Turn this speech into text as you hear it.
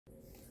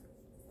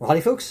Well,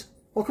 howdy folks,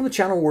 welcome to the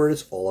channel where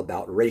it's all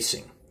about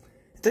racing.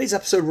 In today's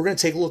episode, we're going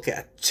to take a look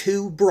at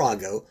two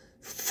Bburago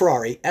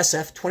Ferrari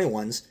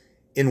SF21s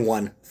in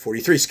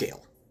 1/43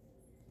 scale.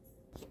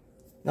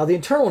 Now, the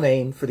internal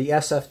name for the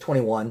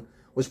SF21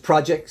 was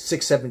Project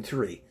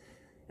 673,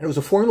 and it was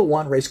a Formula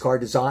One race car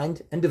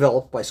designed and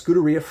developed by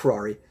Scuderia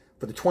Ferrari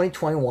for the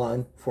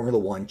 2021 Formula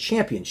One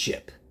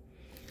Championship.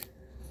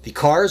 The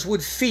cars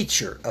would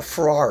feature a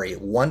Ferrari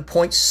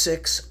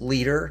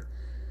 1.6-liter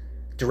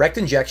direct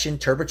injection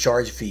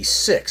turbocharged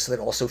V6 that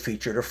also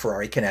featured a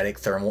Ferrari kinetic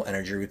thermal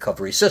energy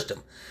recovery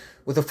system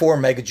with a 4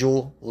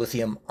 megajoule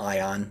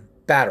lithium-ion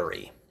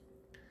battery.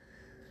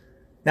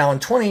 Now in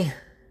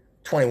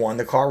 2021,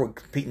 the car would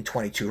compete in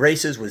 22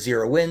 races with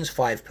 0 wins,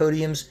 5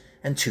 podiums,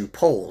 and 2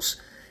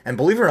 poles. And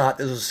believe it or not,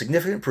 this was a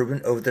significant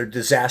improvement over their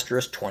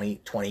disastrous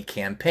 2020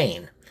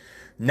 campaign.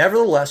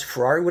 Nevertheless,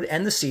 Ferrari would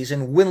end the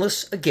season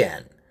winless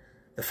again,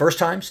 the first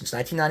time since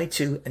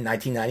 1992 and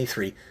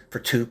 1993 for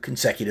 2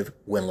 consecutive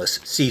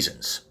winless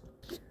seasons.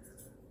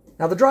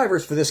 Now, the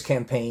drivers for this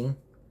campaign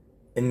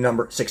in the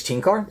number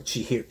 16 car that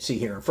you see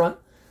here in front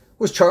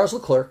was Charles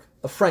Leclerc,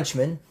 a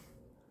Frenchman,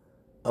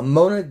 a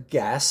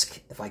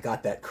Monegasque, if I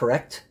got that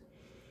correct,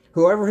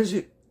 who over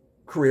his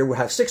career would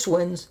have 6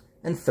 wins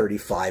and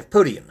 35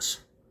 podiums.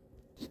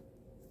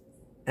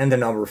 And the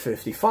number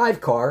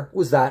 55 car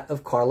was that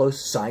of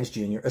Carlos Sainz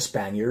Jr., a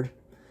Spaniard,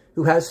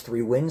 who has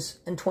 3 wins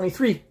and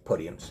 23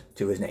 podiums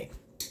to his name.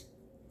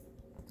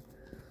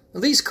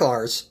 Now, these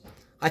cars,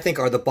 I think,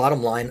 are the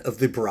bottom line of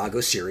the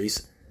Bburago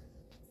series.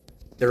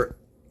 They're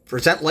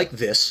present like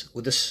this,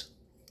 with this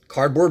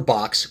cardboard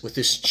box with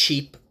this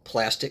cheap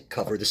plastic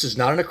cover. This is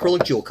not an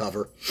acrylic jewel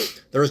cover.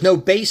 There is no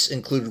base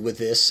included with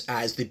this,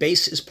 as the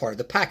base is part of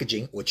the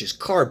packaging, which is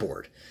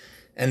cardboard.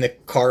 And the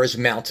car is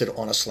mounted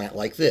on a slant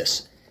like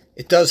this.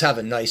 It does have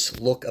a nice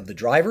look of the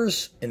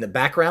drivers in the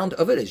background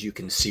of it, as you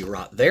can see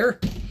right there,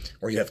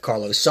 where you have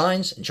Carlos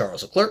Sainz and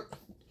Charles Leclerc.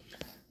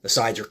 The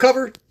sides are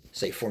covered,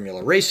 say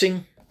Formula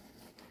Racing,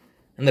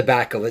 and the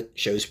back of it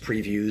shows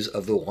previews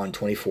of the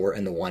 124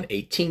 and the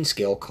 118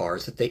 scale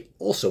cars that they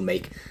also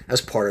make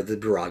as part of the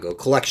Bburago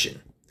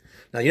collection.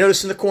 Now, you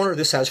notice in the corner,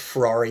 this has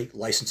Ferrari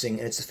licensing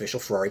and its official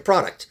Ferrari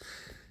product.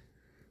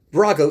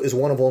 Bburago is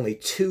one of only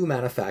 2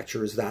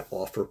 manufacturers that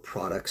offer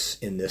products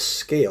in this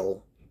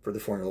scale for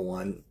the Formula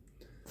One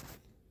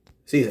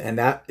season, and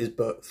that is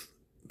both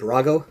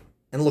Bburago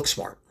and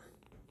Looksmart.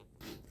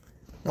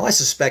 Now, I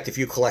suspect if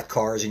you collect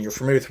cars and you're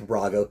familiar with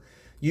Bburago,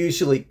 you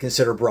usually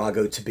consider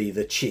Bburago to be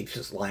the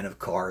cheapest line of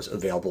cars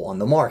available on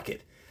the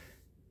market.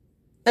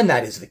 And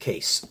that is the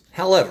case.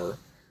 However,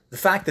 the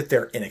fact that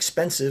they're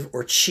inexpensive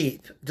or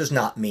cheap does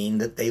not mean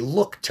that they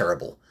look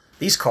terrible.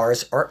 These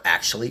cars are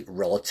actually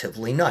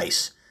relatively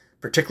nice,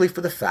 particularly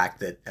for the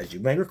fact that, as you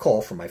may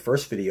recall from my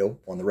first video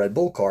on the Red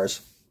Bull cars,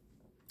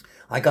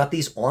 I got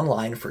these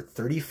online for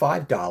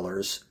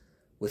 $35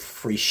 with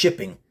free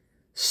shipping.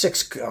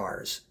 6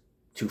 cars,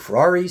 2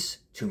 Ferraris,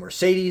 2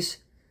 Mercedes,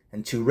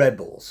 and 2 Red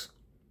Bulls.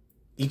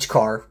 Each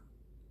car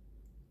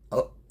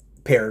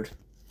paired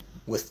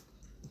with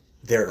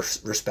their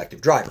respective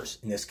drivers.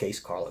 In this case,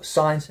 Carlos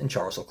Sainz and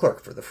Charles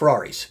Leclerc for the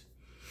Ferraris.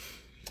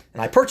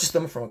 And I purchased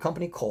them from a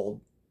company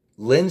called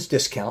Lynn's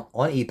Discount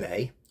on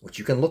eBay, which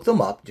you can look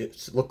them up.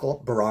 Just look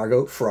up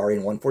Bburago Ferrari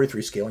in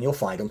 1/43 scale and you'll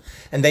find them.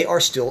 And they are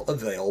still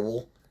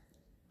available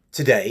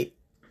today,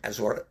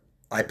 as what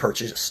I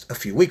purchased a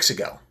few weeks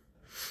ago.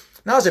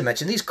 Now, as I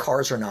mentioned, these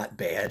cars are not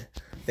bad.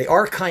 They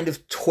are kind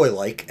of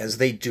toy-like, as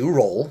they do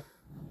roll.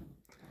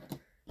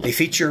 They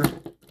feature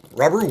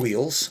rubber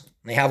wheels.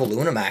 They have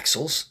aluminum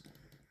axles.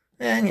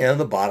 And, you know,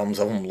 the bottoms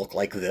of them look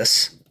like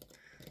this.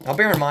 Now,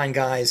 bear in mind,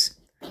 guys,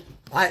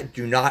 I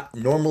do not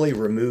normally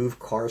remove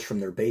cars from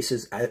their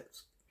bases.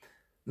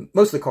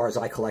 Most of the cars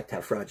I collect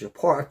have fragile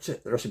parts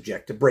that are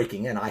subject to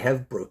breaking, and I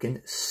have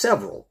broken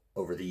several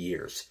over the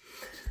years.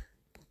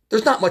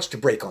 There's not much to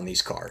break on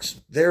these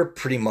cars. They're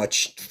pretty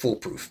much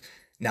foolproof.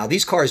 Now,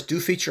 these cars do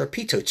feature a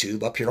pitot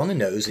tube up here on the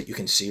nose that you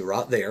can see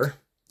right there.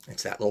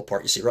 It's that little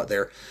part you see right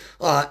there.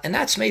 And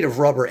that's made of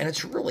rubber, and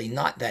it's really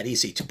not that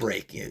easy to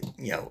break. You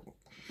know,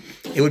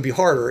 it would be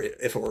harder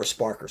if it were a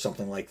spark or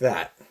something like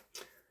that.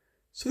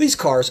 So these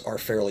cars are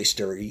fairly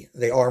sturdy.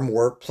 They are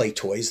more play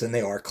toys than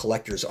they are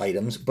collector's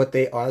items, but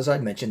they, as I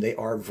mentioned, they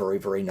are very,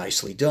 very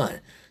nicely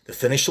done. The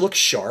finish looks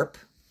sharp.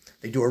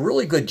 They do a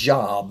really good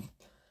job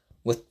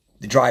with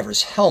the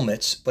driver's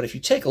helmets, but if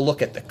you take a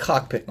look at the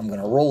cockpit, I'm going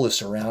to roll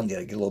this around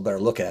to get a little better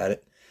look at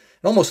it.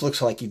 It almost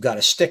looks like you've got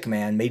a stick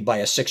man made by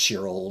a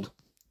 6-year-old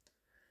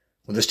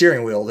with a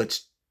steering wheel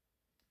that's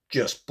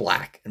just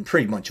black and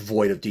pretty much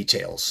void of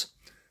details.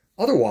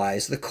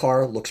 Otherwise, the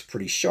car looks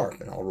pretty sharp,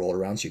 and I'll roll it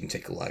around so you can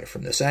take a look at it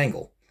from this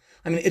angle.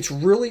 I mean, it's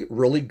really,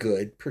 really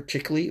good,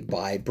 particularly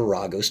by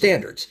Bburago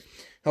standards.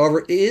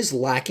 However, it is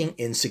lacking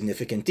in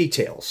significant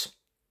details.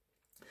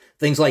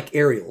 Things like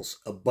aerials,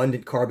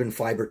 abundant carbon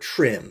fiber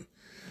trim,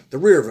 the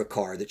rear of a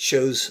car that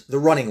shows the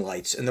running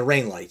lights and the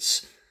rain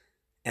lights,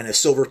 and a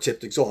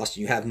silver-tipped exhaust.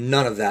 You have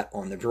none of that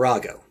on the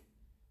Bburago.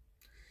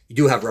 You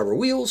do have rubber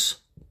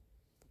wheels,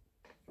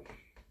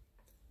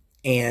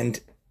 and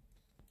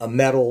a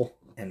metal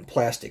and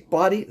plastic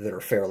body that are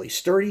fairly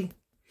sturdy,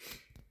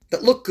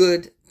 that look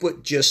good,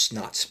 but just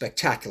not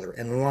spectacular.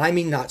 And when I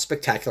mean not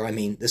spectacular, I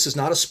mean this is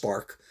not a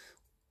Spark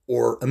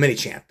or a Mini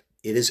Champ.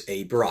 It is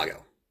a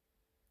Bburago.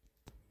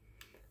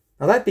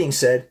 Now that being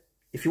said,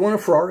 if you want a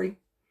Ferrari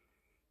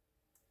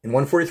in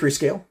 1/43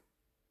 scale,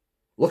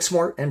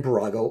 Looksmart and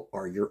Bburago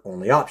are your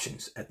only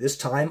options. At this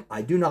time,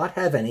 I do not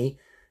have any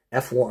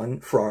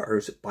F1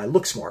 Ferraris by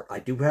Looksmart. I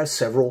do have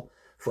several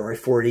Ferrari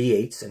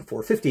 488s and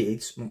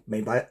 458s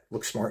made by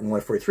Looksmart in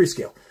 1/43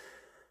 scale,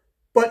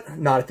 but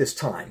not at this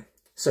time.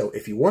 So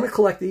if you want to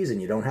collect these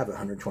and you don't have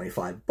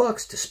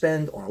 $125 to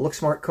spend on a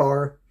Looksmart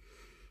car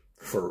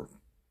for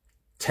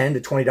 $10 to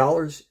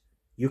 $20,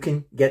 you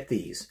can get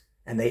these,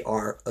 and they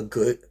are a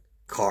good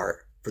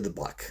car for the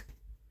buck.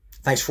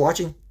 Thanks for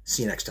watching.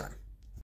 See you next time.